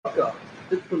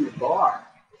just from the bar.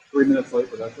 3 minutes late,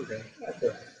 but that's okay. That's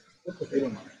it. That's okay. They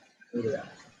don't mind. Yeah.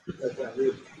 That's that.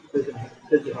 We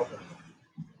did help us.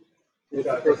 It's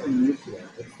the first thing you use to that.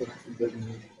 It's the big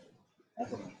news.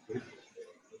 That's what I'm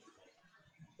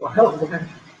Well, man,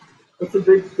 what's the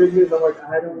big news? I'm like,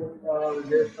 I don't,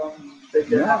 there's something big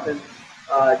that happened.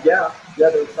 Yeah,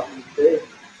 there was something big.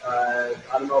 I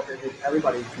don't know if it hit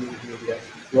everybody's news media.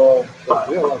 Well, But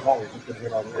we have a lot of holidays.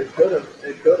 it could have.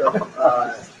 It could have.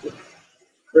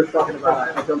 We're talking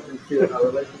about I jumped into a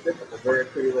relationship with a very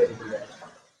pretty lady today.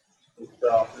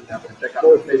 So you have to check out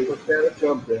the Facebook page.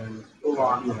 Jump in. Move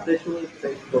on. Officially,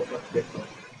 Facebook. Let's get going.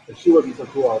 If she wasn't so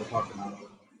cool, I would have talked about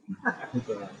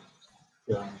it.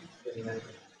 Yeah.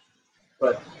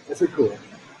 But I said cool.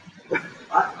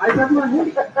 I have my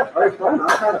hand. All right, fine.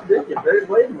 I'll contradict you very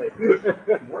blatantly.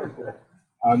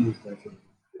 I'm just messing.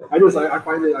 I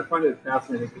find it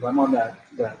fascinating because I'm on that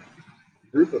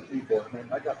group of people,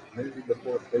 and I got maybe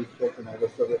before Facebook and all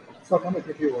this stuff. So I'm like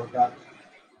people I've got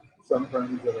some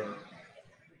friends that are,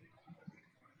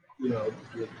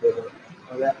 that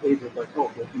are that age of like, oh,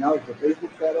 but now it's the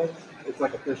Facebook status, it's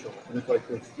like official, and it's like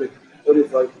this big, but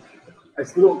it's like I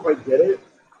still don't quite get it,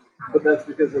 but that's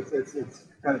because it's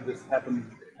kind of just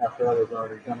happened after I was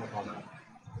already done with all that.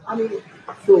 I mean,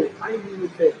 so I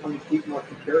would say it comes deep more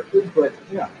comparative, but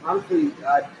yeah, honestly,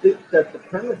 I think that the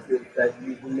premise is that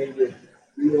you made it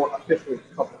more officially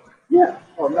public. Yeah.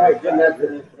 Oh, right. And that's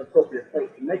an appropriate place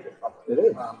to make it public. It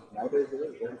is. Nowadays it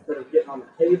is. Instead of getting on the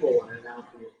table and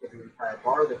announcing it to the entire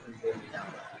bar that you're in,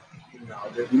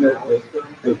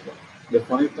 the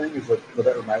funny thing is what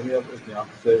that reminds me of is the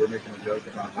opposite. We're making a joke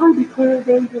about I declare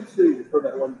bankruptcy for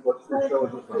that one what's the show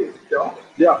is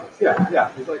Yeah.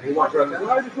 He's like he walks around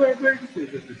and I declare bankrupcy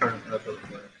just returning that's what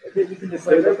it's like. You can just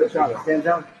say that the child stand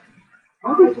down. I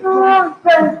declare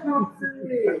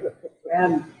bankruptcy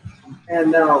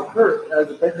and now Kurt, as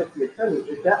a bankruptcy attorney,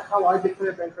 is that how I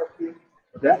declare bankruptcy?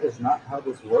 That is not how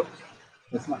this works.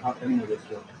 That's not how any of this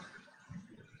works.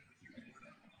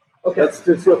 Okay. That's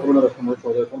from another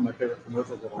commercial. That's one of my favorite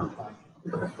commercials of all time.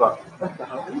 But that's not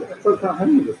how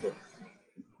any of this works.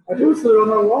 I do sit on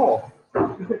our wall.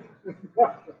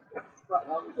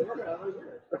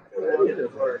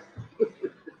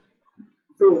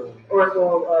 So, all right,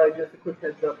 well, just a quick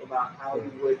heads up about how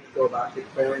you would go about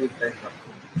declaring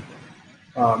bankruptcy.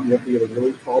 You have to get a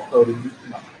really tall podium.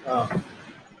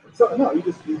 So no, you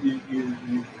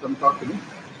come talk to me.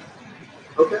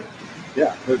 Okay.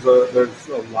 Yeah, there's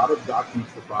a lot of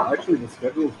documents to file. Actually, the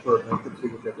schedules for bankruptcy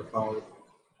which you have to follow,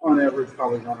 on average,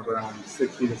 probably on around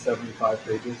 60 to 75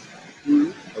 pages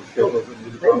of schedules that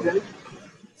need to follow.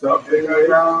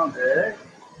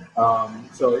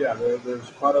 So yeah, there's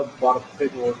quite a lot of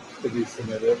paperwork to be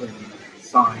submitted and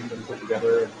signed and put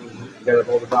together. You got to have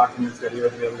all the documents, got to do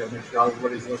everything. Got to make sure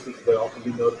everybody's listed so they all can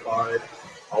be notified,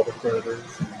 all the creditors.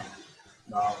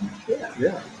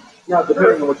 Yeah. Now,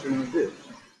 depending on what you're going to do.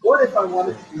 What if I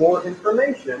wanted more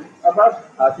information about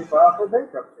how to file for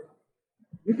bankruptcy?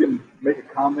 You can make a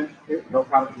comment here. No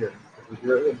comment here. If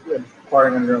you're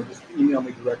inquiring on your own, just email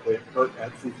me directly at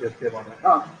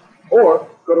kurt@ccscable.com or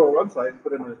go to our website and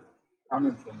put in the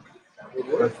comments.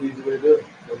 That's the easy way to do it.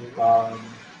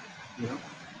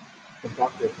 Come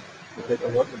talk to us. We'll take a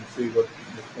look and see what's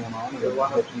going on and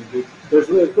what you do. There's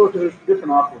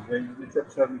different options. You do Chapter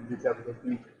 7, you do Chapter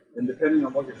 15. And depending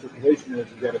on what your situation is,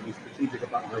 you've got to be strategic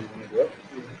about how you want to do it.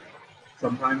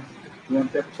 Sometimes you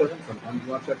want Chapter 7, sometimes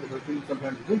you want Chapter 13,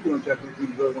 sometimes you think you want Chapter 13,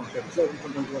 you really want Chapter 7,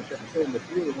 sometimes you want Chapter 7, but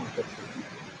you really want Chapter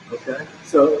 13. Okay?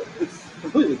 So it's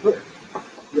completely clear.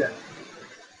 Yeah.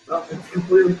 Well, it's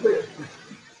completely clear.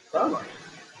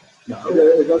 No,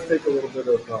 it does take a little bit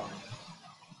of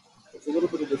it's a little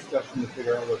bit of discussion to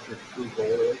figure out what your true goal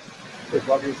is. As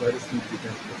long as I just need to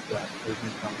get to that, there's no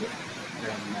conflict.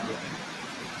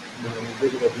 And when you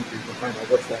dig a little deeper, you can find out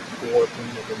what's that core thing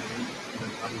that they need, and then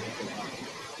how do you make it happen.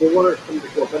 Well, what are some of the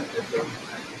core benefits of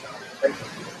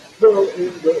bankruptcy? Well,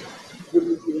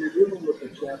 when you're dealing with the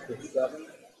Chapter 7,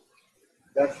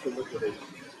 that's the liquidation.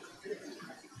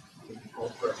 Call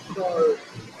fresh start,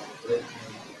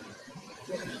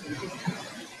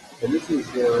 and this is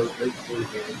where basically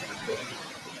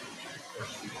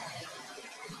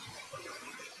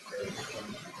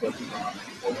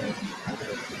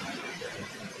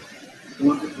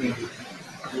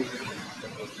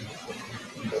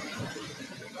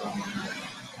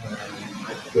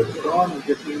the on to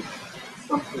get you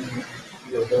something,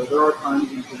 there are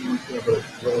times you can use it, but it's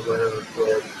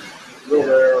real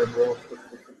rare and real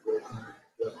specific situations.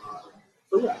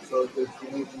 So yeah, so if it's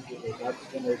one of the things that that's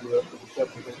when they do it for the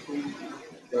Chapter 15,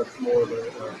 that's more of a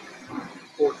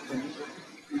court thing,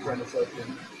 kind of section.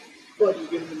 But you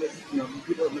get into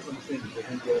people are misunderstanding. They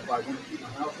think, well, if I want to keep my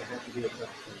house, I have to do a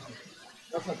separate.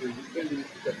 That's not true. You can do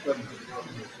that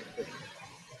 750,000.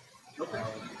 Okay.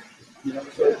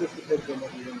 So it just depends on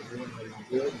what you're going to do and how you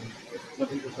do it. And some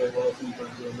people say, well, since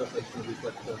I'm doing this, I should be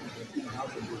separate. I'm going to keep my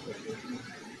house and do separate.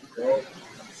 Well,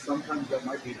 sometimes that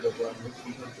might be the right move.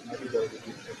 Sometimes it might be better to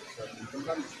do separate. And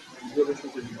sometimes,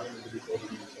 realistically, you might need to be both of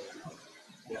you.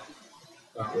 Yeah.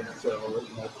 So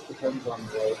it depends on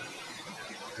what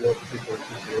particular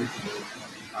situation is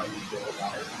and how you go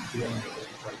about it and dealing with it.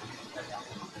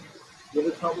 You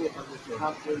ever trouble if I'm just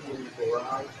constantly in the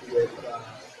garage with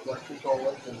electric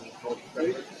cords and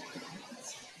voltage?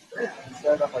 Yeah,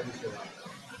 stand up, I just go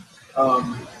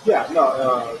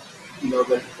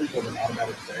There's something called an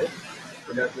automatic save.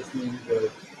 And that just means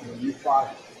that when you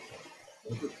file,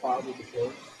 once it's filed with the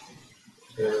court,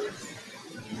 there's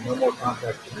no more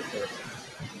contact with the court.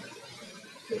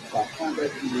 They stop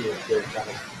contacting you, they kind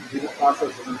of do the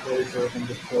process of employees serving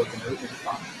this court and everything's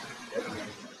fine.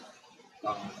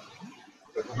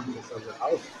 But when you sell your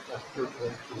house, that's first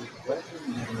going to the collection,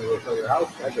 and then when you sell your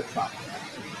house, that gets stopped.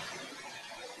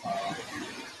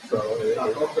 So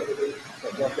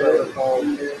it's called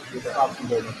the option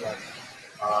building class.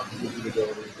 Gives you the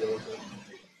ability to deal with it.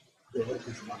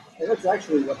 And that's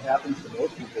actually what happens to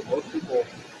most people. Most people,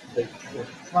 they're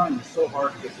trying so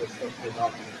hard to get this stuff paid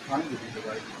off, and they're trying to do the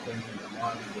right thing in their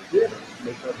mind.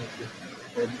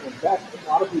 And in fact, a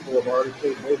lot of people have already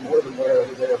paid way more than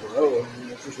whatever they ever owe. I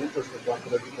mean, it's just interest that's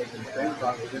what everything in the bank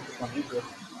on is interest on interest.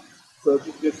 So it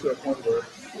just gets to a point where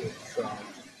it's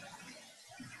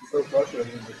so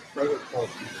frustrating. The credit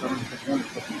costs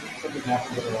something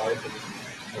happens in their life,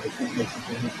 and they can't make some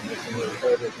payments and make some other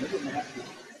credit. And it doesn't have to.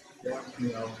 They're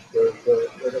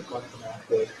the collection act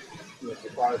that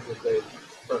surprised that they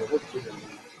try to work with them.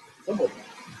 Some of them.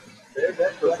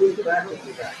 That's the back of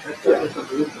the back. That's the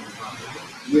solution.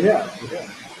 Yeah.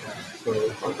 So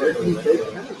there can be big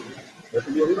penalties. There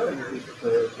can be a penalty for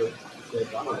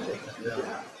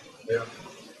Yeah.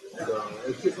 So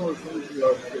it's just one of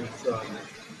those things,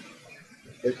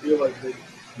 they feel like they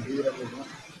can do whatever they want.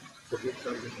 So they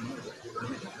try to get the money.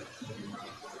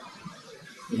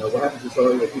 What happens is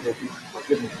suddenly people keep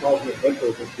getting calls with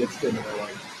rentals that gets them and they're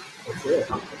like, that's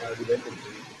it, I gotta do rental for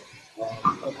you.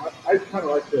 I kind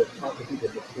of like to talk to people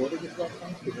before they get that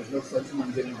done, because there's no sense in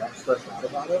them getting that stressed out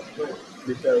about it.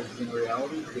 Because in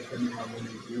reality, depending on when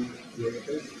you do deal with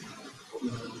this, you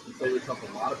can save yourself a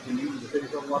lot of pain, you can save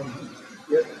yourself a lot of money.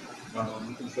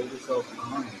 You can save yourself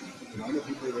time. I know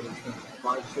people that have spent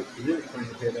 5-6 years trying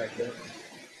to pay that debt.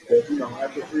 That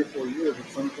after 3 or 4 years, at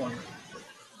some point,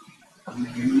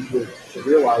 you need to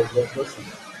realize that, listen,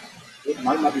 it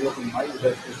might not be looking mighty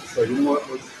best just to say,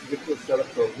 let's get this set up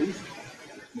so at least,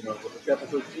 with the chapter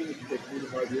 13, it can take 3 to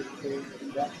 5 years before we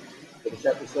do that. But the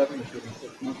chapter 7 is within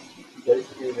 6 months,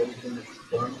 basically everything is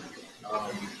done.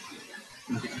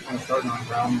 You can kind of start on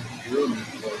ground zero, and you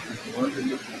can learn from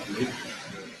this,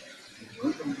 you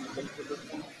learn from the mistakes at this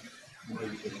point. You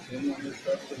can continue on this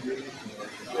stuff for years,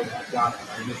 I got it,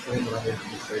 I understand that I made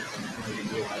mistakes, and you can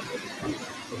realize it.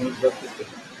 So then that's just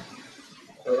different.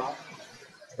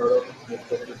 Start over, make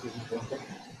better decisions one thing.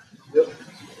 Yep.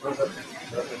 That's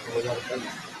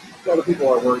a lot of people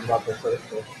are worried about their credit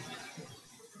score.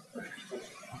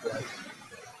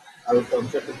 I would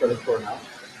check the credit score now.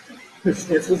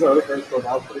 Chances are the credit score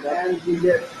now is pretty bad. And you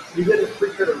get a free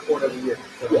credit report every year.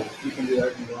 So you can do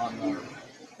that when you're on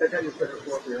check out your credit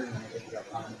report here.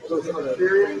 So some of the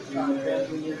experience, yeah. And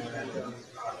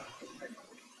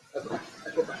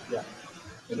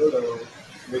so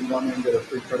they can go in and get a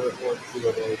free credit report and see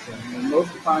what it is. And most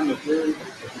of the time, if your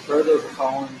creditors are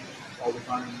calling all the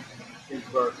time,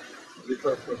 chances are your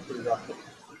credit score is pretty rough.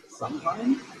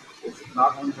 Sometimes it's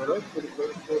not unheard of for the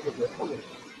credit score to get lower.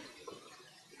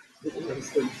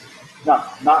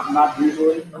 Not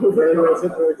usually. Very rare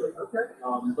situation. Okay.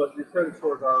 But your credit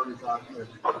scores are already got, the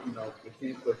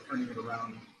chance of turning it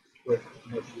around quick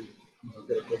unless you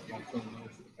get a quick one, some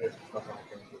months to pay some stuff off.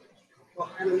 Well,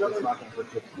 and another. It's not going to hurt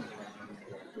you.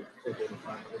 Take it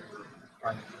time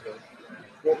to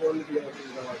What one of the other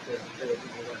things I like to say to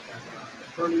people that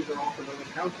attorneys are often under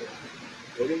counsel.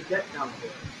 They didn't get counsel.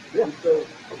 Yeah. And so,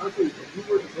 honestly, if you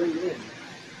were to bring in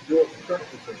your credit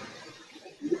report,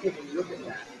 you would take a look at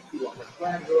that. See what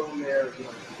flags are on there.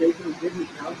 They can give you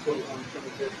counsel on some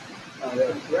of this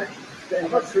correction.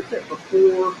 And let's tip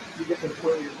before you get to the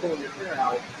point where you're pulling your hair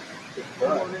out. Just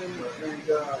come on in and.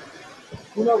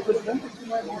 Because then you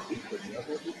might want to with you. I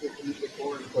think people can use the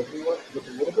forward and with a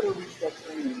little bit of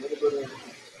restructuring and a little bit of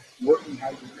working how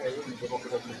you pay and a little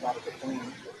bit of methodical planning,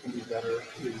 it can be better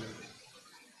to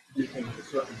do things a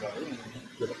certain way and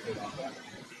get it paid on that.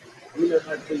 I mean,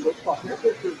 I've been looked for.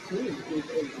 Halfway through the team is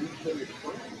a weekly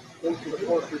plan. Of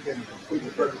course, we can complete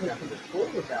the first half of it. Four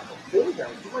with that one. Four with that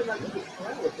one. You might not need to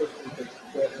plan with this one,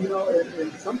 but You know,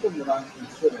 and something that I'm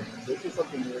considering, and this is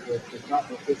something that is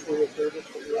not officially a service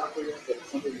that we're operating, but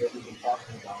it's something that we've been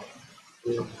talking about,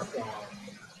 is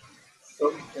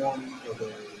some form of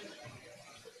a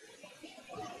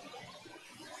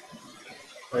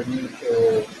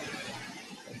financial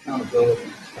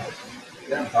accountability type.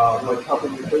 yeah. Like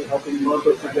helping you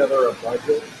put together a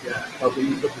budget, Yeah. helping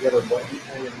you put together what you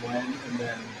pay and when, and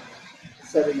then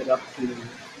setting it up to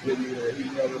give you either an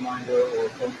email reminder or a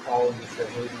phone call and just say,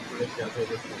 hey, you forget to pay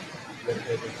this thing, you gotta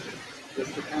pay this thing.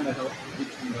 Just to kind of help you,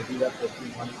 do that for a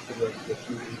few months to the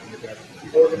 2 weeks and get that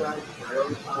Organized,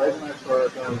 prioritize, organized for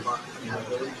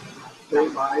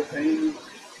really paying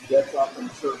debts off in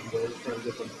certain ways, try to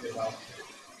get them paid off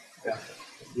faster.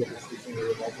 You have to see some of the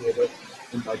result a little bit.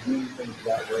 And by doing things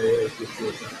that way, it gives you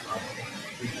a sense of confidence.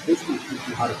 It basically teaches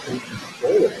you how to take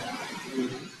control of that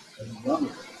and run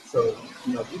with it. So,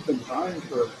 if you've been trying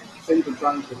say you've been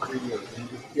trying for 3 years and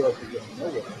you just feel like you're going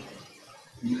nowhere,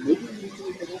 maybe you need to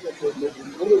take a little bit to maybe a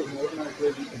little bit more organized way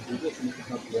you can do this and it can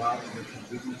help you out and it can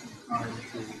give you some time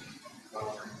to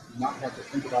not have to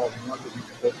think about it as much as you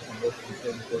can focus on most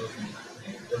important things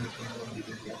and then you can really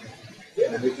do that. Yeah,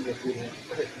 and it makes you feel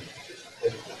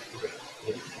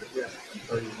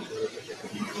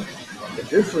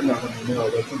if you're for nothing,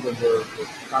 that's something we're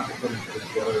contemplating putting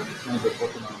together and kind of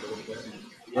working on a little bit.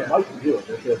 I'd like to do it.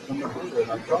 If there's someone here that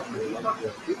I've talked to, I'd like to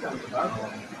do it.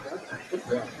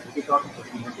 Yeah, we could talk for a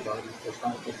few minutes about it.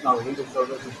 It's not a legal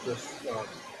service, it's just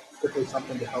strictly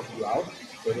something to help you out.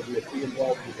 There would be a fee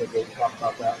involved because we'll talk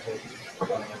about that, but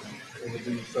it would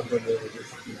be something that would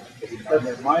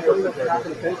just, minor.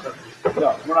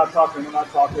 No, we're not talking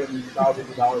thousands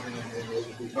of dollars, and it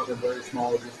would be something very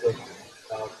small, just to,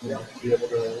 be able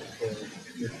to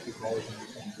make a few calls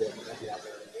and be able to be out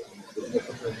there.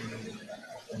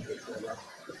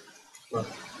 But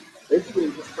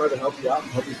basically, just try to help you out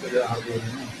and help you figure out how to do it.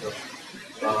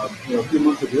 So, a few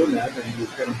months of doing that, and you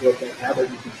kind of build that habit,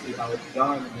 you can see how it's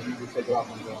done, and then you just take it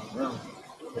off and go on around.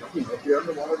 But, if you're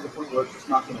underwater to the point where it's just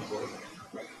not going to work,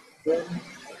 then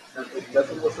that's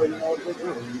what we're saying all the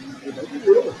time. You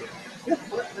deal with it. Yeah,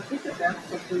 well, I think that's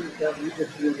something that we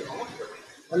just really offer.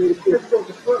 I mean, it's difficult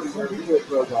to firm. Some people it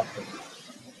throws off things.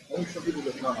 I think some people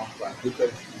just run off track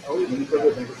because when you put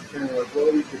it in, it's kind of like,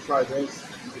 well, you could try this,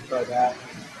 you could try that.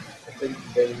 I think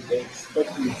they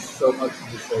expect you so much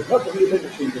to just say, what, the bigger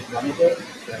team just run with it?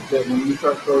 That when you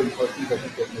start throwing questions, I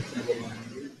think that makes them a little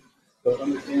uneasy. But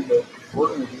understand that we're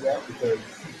going to do that because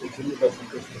it's in your best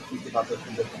interest to think about this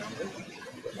from different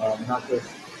angles. Not just,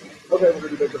 okay, we're going to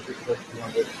do bigger because we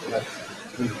want this.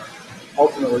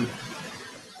 Ultimately,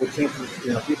 the chances,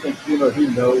 if you think, he knows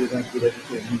you're going to do it,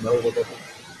 and you know what that's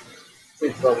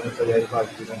chances are going to say, yeah, you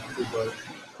probably do that, but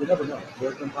you never know.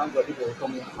 There's been times that people have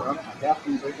told me, I have to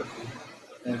do bankruptcy,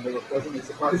 and they were pleasantly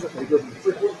surprised that they didn't.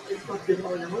 It's like giving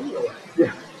all your money away.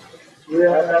 Yeah.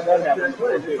 Yeah, that happens.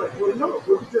 Well, no,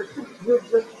 we're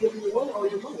just giving you all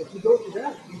your money. If you don't do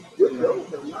that, you're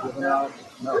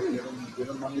give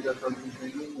them money that's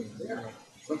uncontained, and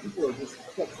some people are just,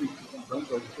 I've got some friends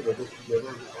that are just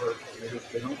givers, or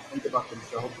they don't think about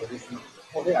themselves. They just think,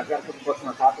 oh, hey, I've got a couple bucks in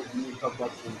my pocket, and you need a couple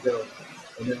bucks to go.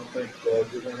 And they don't think you're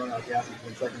going to run out of gas in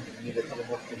 10 seconds and you need a couple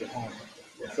bucks to get home.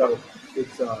 Yeah. So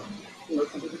it's, some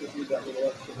people just need that little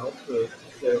extra help to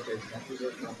say, okay, can't do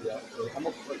this, can't do that. So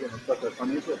almost like a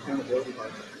financial accountability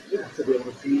partner to be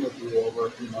able to team with you over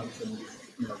a few months and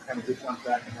kind of get you on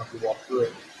track and help you walk through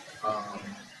it.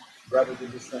 Rather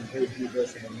than just saying, hey, do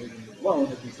this and then leaving you alone,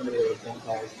 it'd be somebody with phone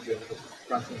calls to be able to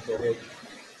constantly say, hey,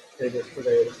 pay this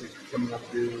today, this is coming up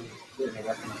due, that kind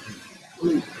of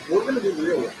thing. We're going to be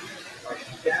real with you.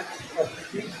 That's a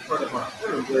huge part of our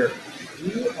firm where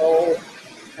we all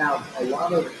have a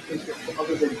lot of interest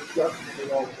other than just the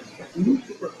law. We need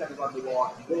to protect about the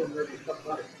law and go and ready to talk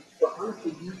about it. But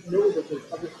honestly, you know that there's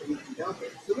other solutions out there.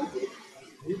 So that's what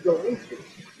you go into,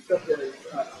 such as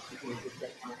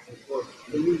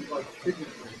they use like chicken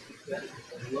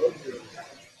and roads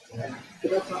and so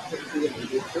that's not necessarily a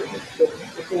good service. So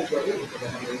people go in for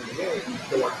that in the day and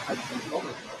so I can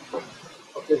almost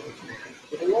of business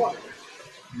with the law.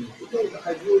 Because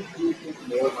I really do think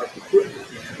more like the business,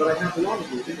 but I have a lot of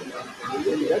people thinking about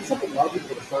it. That's something a lot of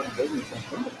people are starting business on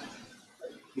purpose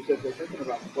because they're thinking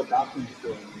about what options to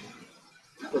do.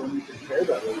 So when you compare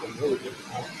that with them, really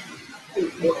different options.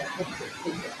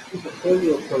 It's a whole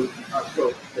approach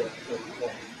to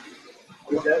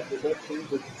Does that change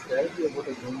the strategy of what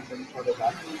they're doing for other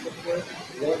options?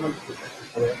 100%.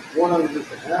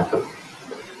 100%.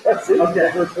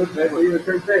 Okay. So you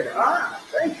return favor. Ah,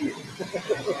 thank you.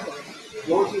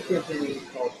 Launching campaign is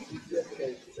called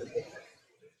CCSK Simple.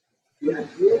 The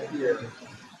idea here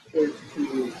is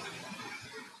to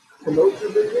promote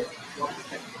your business while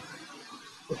protecting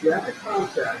it. If you have a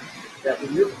contract that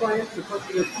when your clients or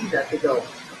customers see that, they go,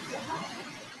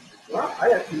 well,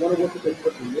 I actually want to work with this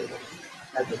person here.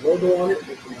 Has a logo on it,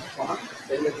 it's in font,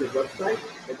 same as your website,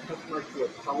 it's customized to a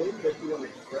tone that you want to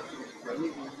express in a friendly,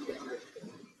 easy to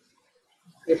understand.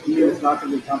 If It's not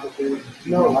going to be complicated.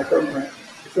 no, Microprint.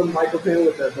 some microprint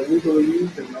with the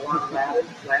legalese and a lot of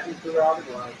Latin throughout it,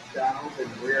 a lot of styles and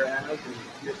whereas and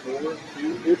heretofore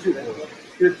too.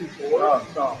 Heretofore.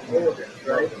 Oh, All of it,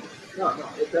 right? No,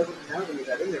 it doesn't have any of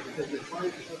that in there because you're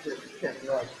trying to put your intent.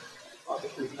 You're like, oh,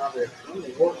 this is not very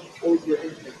friendly. Or you're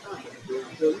into the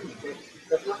content.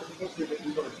 That's not supposed to be that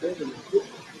you're going to build in the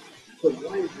system. So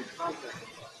why is your contract?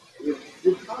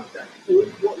 Your contract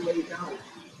is what lays out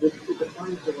this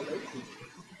defines the relationship.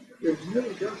 It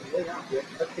really does lay out the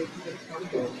expectations and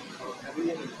content of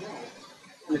everyone involved.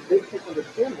 And if they can't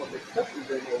understand what the exceptions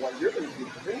are or what you're going to do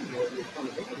for them, or you're trying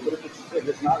to do, but if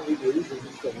it's not legal, it's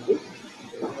still legal.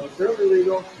 It's certainly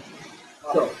legal.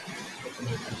 So,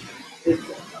 it's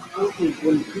honestly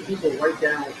when people write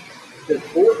down the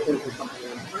bullet points or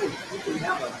something on time, you can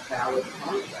have a valid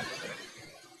contract.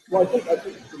 Well, I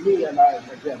think for me, and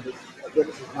again, this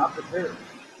is not prepared.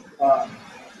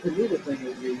 To me, the thing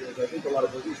is I think a lot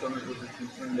of business owners would be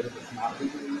concerned that if it's not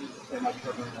legally, they're not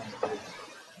covering on the base.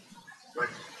 Right.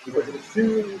 Because if it's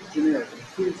too generic, if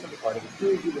it's too simplified, if it's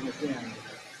too easy to understand,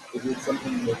 if it's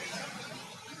something that's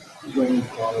going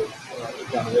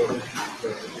down the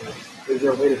road, is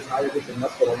there a way to tie everything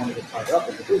up that I want to get tied up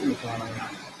as a business owner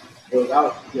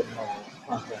without getting all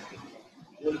contracted?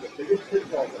 One of the biggest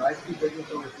pitfalls that I see business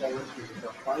owners fall into is they'll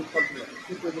find something that's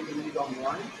super easy to read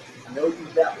online, and they'll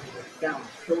use that because it sounds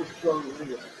so strong in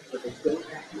English, but they don't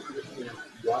actually understand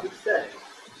what it says.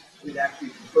 It actually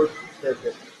first says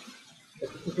that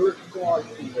there's a third clause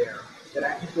in there that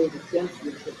actually goes against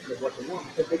the description of what they want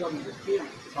because they don't understand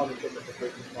how the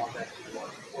differentiation clause actually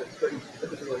works, or certain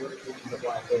particular limitations of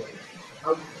liability.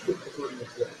 How do you shift the burden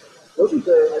of this? Wasn't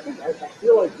there, I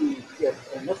feel like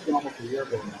and that's been almost a year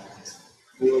ago now.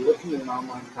 We were looking at an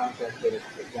online contract that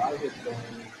a guy had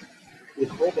done. He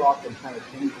had pulled off and kind of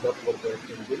changed it up a little bit,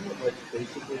 and didn't it like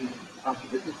basically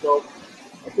contradict itself?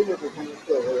 I think it was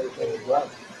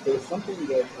there was something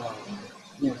that,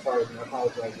 sorry, I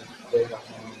apologize if they got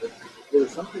wrong, but there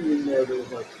was something in there that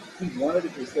was like, he wanted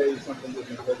it to say something that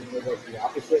was like the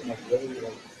opposite, and like really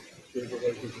like, there's a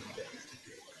way he could fix.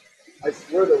 I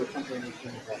swear there was something in this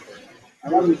thing about that. I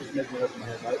know he was just making it up in my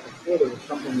head, right? I swear there was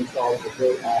something we saw that was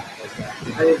very off like that.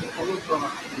 I have come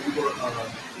across newer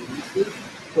releases,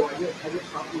 so I get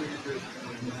property managers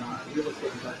and real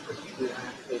estate investors who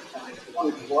actually find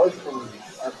It was a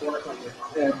lease. that's what I thought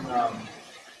was And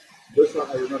this one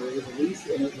I remember it was a lease,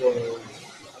 and it was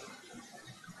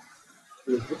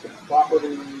with the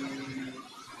property.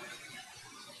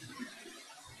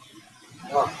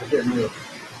 Oh, I can't remember.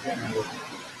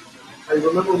 I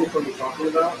remember which one we're talking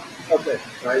about. Okay,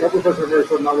 Right? that's the first reverse,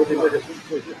 so now we'll be like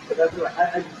But that's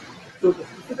right. So the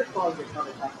specific clauses are how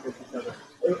they contradict each other.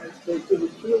 It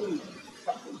was really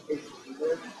something basically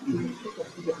where you pick up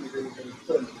two different agreements and you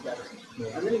put them together.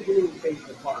 And then you get into the page of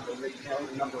the clause and they tell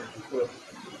the number and you look,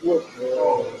 it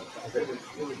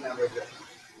was never good.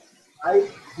 I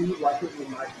do like it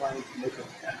when my clients make an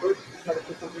effort to try to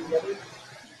put something together.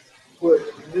 But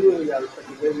really, I respect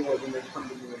it way more when they come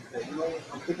to me and say,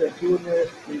 I'm thinking of doing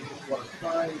this, these is what I'm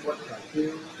trying, what should I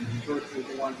do? Versus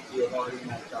the ones who have already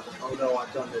matched up. Oh no,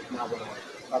 I've done this, now what do I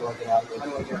do? How do I get out of it? How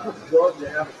do I get out of it? Well, they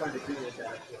have a kind of doing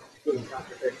that really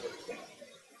contradicts what it's saying.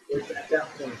 Which at that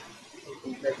point, you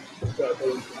can make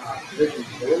those positions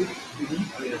really.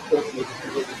 I mean, of course, make it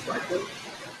really recycling.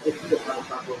 If you don't have a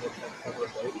proper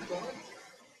severability clause,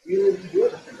 even if you do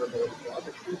have a severability clause,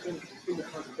 if two things continue to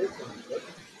contradict one another,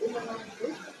 they might not be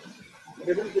true.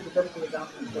 They're going to get the benefit of the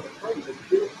doubt from the other party that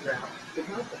didn't draft the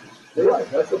contract. You're right,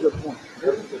 that's a good point.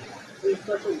 There's a good point. There's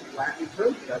special Latin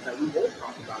terms for that we won't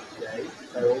talk about today.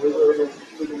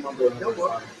 Legal number. No,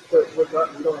 but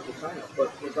regardless, we don't have to sign up.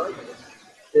 But regardless,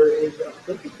 there is a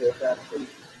principle that a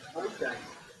contract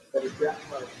that is drafted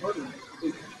by a party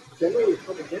is generally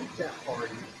put against that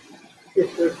party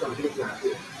if there's something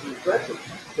drafted in discretion.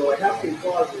 So I have some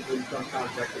clauses in some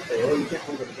contracts that say, oh, you can't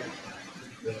hold it against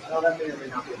them. Now that may or may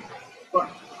not be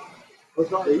important. But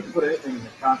Yeah, you can put anything in the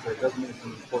contract, doesn't mean it's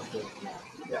enforceable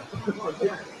in law.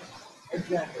 yeah,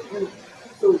 exactly. And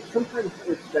so sometimes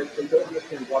it's like they don't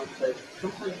understand what it says.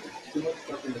 Sometimes it's too much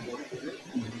stuff in the word.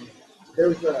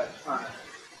 There's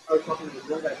I was talking to this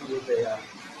one guy who was a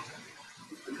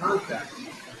the contract,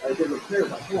 did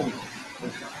repairs at home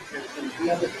and stuff. And we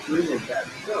have this agreement that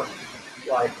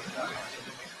like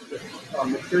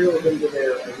materials into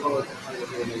there as well as the kind of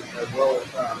agreement, as well as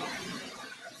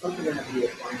something that had to do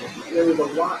with finance. There was a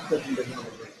lot that we didn't know.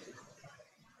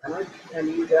 And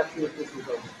he's asked me if this was a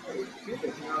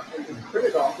now, and he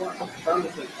printed offline. I found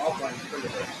this thing offline and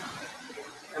printed it.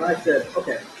 And I said,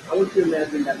 okay, I want you to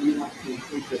imagine that we want to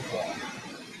paint this wall.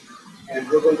 And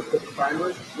we're going to put the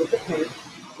primers with the paint,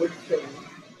 with stain,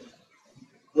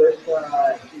 with, with the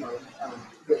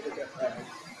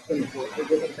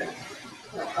paint.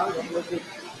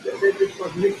 They're just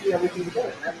like mixing everything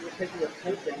together. And we're taking a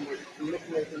paint and we're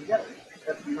mixing everything together.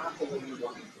 That's not the way we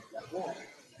want to put that wall.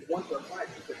 Once or twice,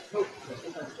 it's a coat, so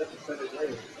sometimes that's a better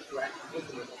way to actually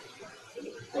implement it.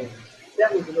 That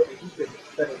was the way that he could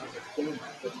better understand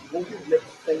that. But you won't just mix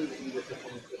things in with the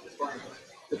triangle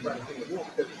to try to think of wall,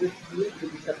 because this needs to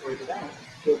be separated out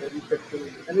so that you could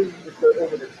really, and then you just go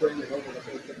over the trim and over the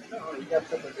whole thing. No, you got to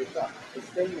separate this up. The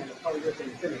stain and the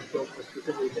polyurethane finish goes for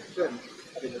specifically the trim,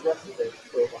 and then the rest of it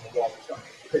goes on the wall itself.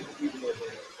 Because it's even more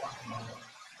very flat.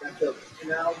 And so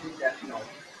now we got,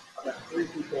 about 3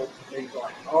 people, they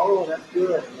like, oh, that's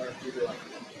good. And other people are like,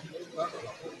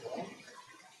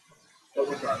 but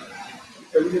regardless,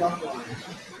 so we get offline,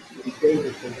 we say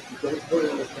this thing, you don't fully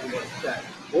understand what it said.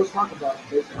 Let's talk about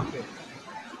this thing.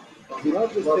 You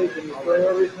don't just take and you throw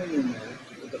everything in there,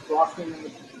 with the frosting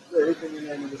and everything in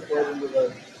there, and you just throw it into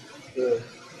the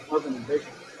oven and bake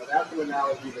it. But that's the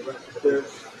analogy the rest of it.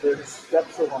 There's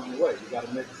steps along the way. You got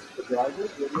to mix the dry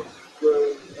goods, you mix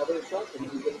the other stuff, and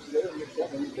then you get it together and mix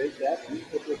that, and you bake that, and you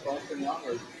put the frosting on,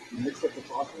 or you mix up the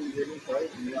frosting and get it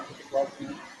right, and you put the frosting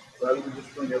on, rather than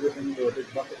just bring everything into a big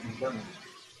bucket and burn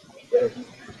it.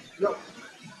 No.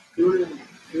 Do it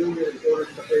in order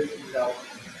to pay yourself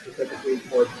specifically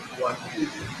for what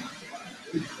each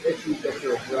issue that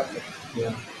you're addressing.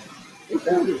 Yeah.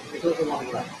 It goes along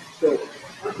with that. So,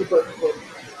 once you put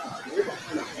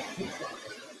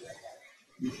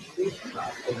you think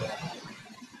about it.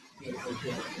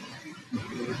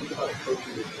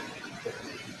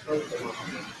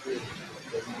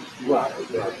 Right,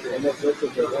 and that's what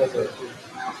they're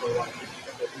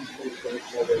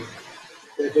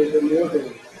more than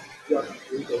just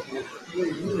legal.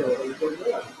 You know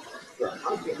everything else. I'm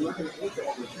not going to answer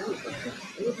all the accounting questions.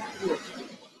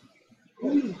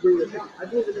 Please bring it down. I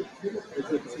believe it's a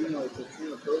team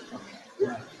approach.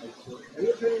 Yeah. And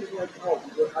the thing is like, oh,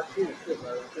 I've seen it too,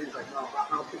 right? Things like, no,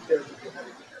 I'll take care of this.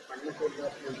 Financial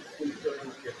investments,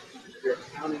 insurance, your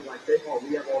accounting, like,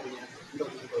 we have all the answers. We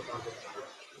don't need to go down this.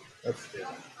 That's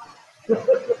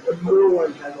No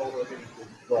one has all those answers.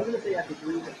 Even if they have to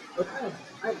agree, but I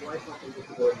have life on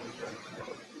disability insurance.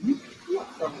 You want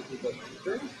someone who does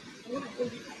insurance? You want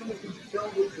someone who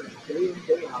sells insurance day in,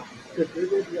 day out, because they're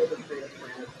going to be able to create a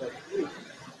plan that's like, hey,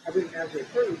 I think as a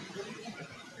attorney,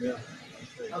 yeah.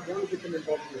 I want to get them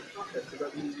involved in the process so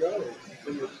that we know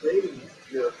when you're creating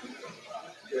your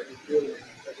insurance agreement,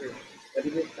 that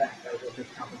it is backed by what this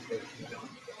compensation is on.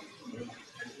 And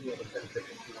any other benefits that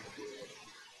you want to do.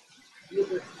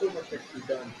 There's so much that can be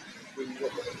done when you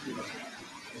look at a team.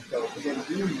 And so, again,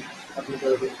 we have the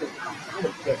ability to think outside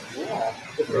of just law,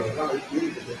 if there's a lot of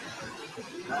duties to this.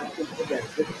 And I think, again,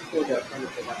 this is still that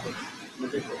benefit, I think, an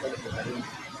additional benefit that we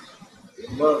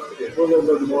Well, we're a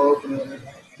little bit more open in it.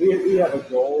 We have a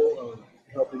goal of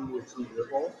helping you achieve your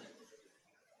goal.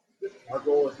 Our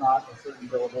goal is not a certain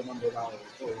billable number of hours.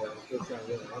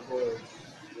 Our goal is,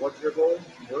 what's your goal?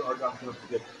 Our job's going to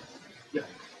get there. Yeah.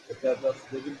 If that's us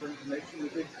digging for information, we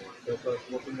dig for it. If that's us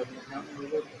working with an accountant, we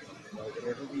work with it. Like,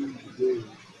 whatever we need to do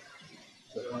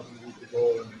to help you reach the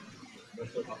goal, and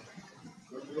that's what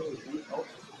we help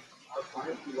our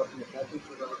clients be working effectively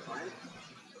for our clients.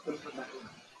 Sometimes that is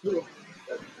true.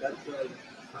 That's the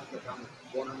concept I'm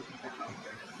 100% out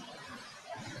there.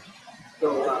 So,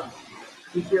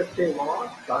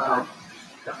 CCSKlaw.com.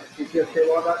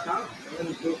 CCSKlaw.com. And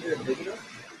then feel free to visit us.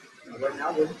 Right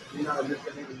now, we're not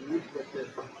understanding the news with this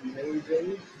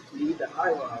amazing lead that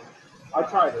I love. I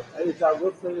tried it. I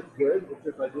will say it's good. It's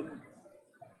just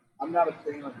I'm not a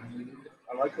fan of the meat.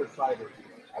 I like their cider.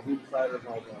 I do cider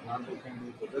called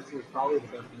non-dependent, but this is probably the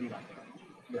best meat I've got.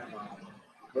 Yeah.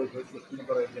 This is peanut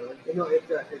butter and jelly. You know, it's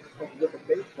with a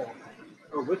baseball man.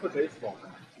 Or with a baseball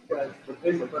man. Because the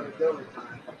peanut butter jelly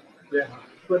time. Yeah.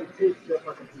 But it tastes just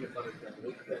like a peanut butter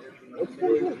jelly. It's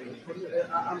amazing.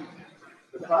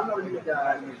 I'm not a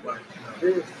guy who's like,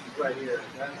 this right here.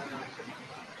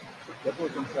 Definitely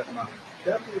come check them out.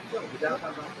 Definitely so. The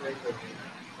downtown operation.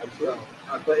 Absolutely.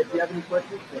 But if you have any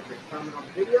questions, feel free to comment on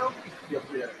the video. Feel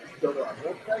free to go to our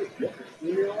website. Yep.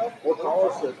 Email us. Or call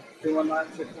us at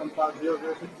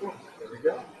 219-615-0064. There we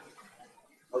go.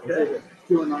 Okay. Okay.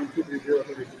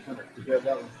 219-230-3600. Because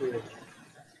that one's free.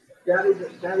 That is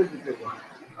a good one.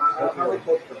 I like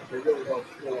both of them. They really help.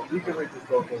 You can reach us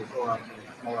both ways or on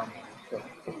so.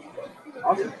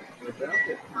 Awesome.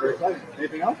 Very exciting.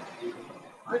 Anything else?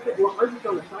 I think, well, ours is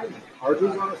on assignment. Ours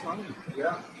is on assignment.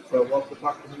 Yeah. So we'll have to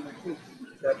talk to him next week.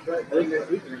 That's right. I think next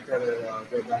week we can try to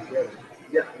go back together.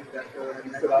 Yeah, exactly.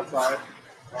 And sit outside,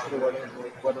 the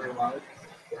weather allows.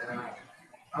 Yeah.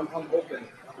 I'm hoping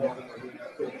that we can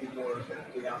still be more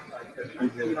the outside because I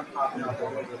see them popping up all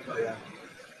over the place.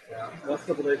 Yeah. Last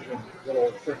couple days been a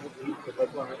little circle to eat, but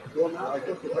that's all right. Well, now it's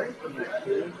supposed to rain from next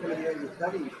year. It's going to be in the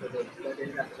 70s for the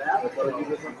days after that. That's why we do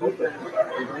this on Tuesday.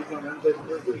 We drink on Wednesdays and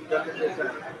Thursdays. That's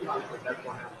what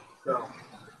happened. So,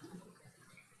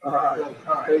 All right.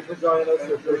 all right. Thanks for joining us.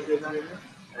 We appreciate it.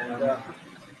 And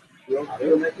we'll see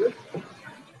you next week.